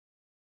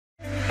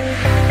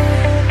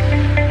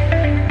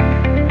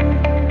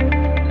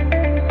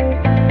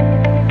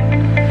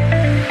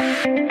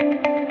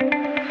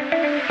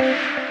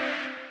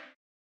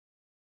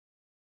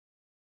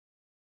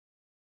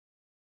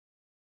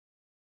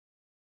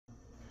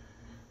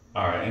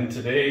All right, in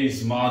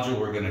today's module,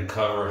 we're going to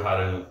cover how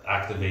to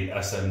activate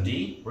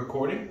SMD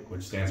recording,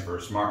 which stands for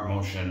Smart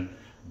Motion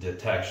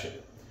Detection.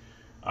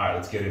 All right,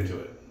 let's get into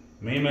it.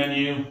 Main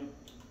menu,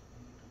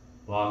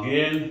 log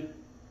in,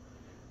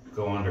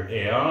 go under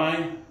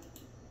AI,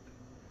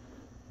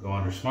 go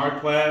under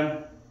Smart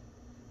Plan,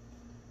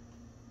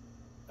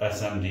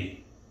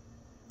 SMD.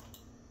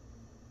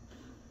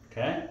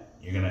 Okay,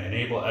 you're going to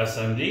enable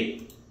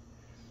SMD,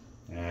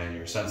 and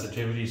your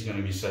sensitivity is going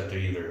to be set to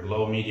either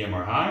low, medium,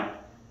 or high.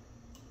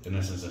 In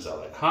this instance, I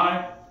like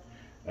high,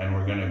 and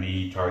we're going to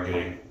be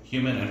targeting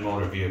human and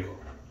motor vehicle.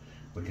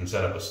 We can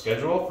set up a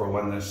schedule for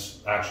when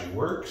this actually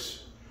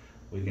works.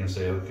 We can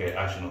say, okay,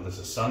 actually no, this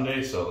is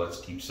Sunday, so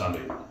let's keep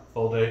Sunday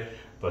full day,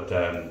 but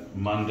then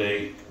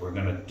Monday, we're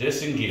going to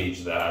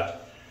disengage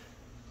that,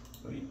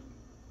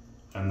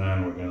 and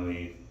then we're going to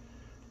leave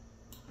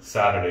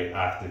Saturday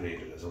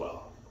activated as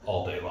well,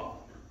 all day long.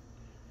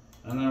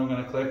 And then we're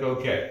going to click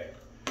OK.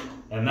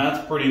 And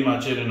that's pretty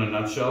much it in a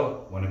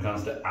nutshell when it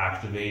comes to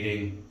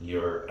activating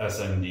your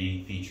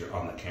SMD feature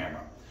on the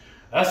camera.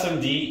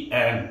 SMD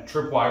and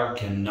tripwire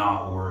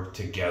cannot work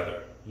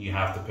together. You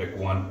have to pick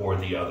one or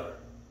the other.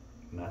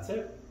 And that's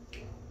it.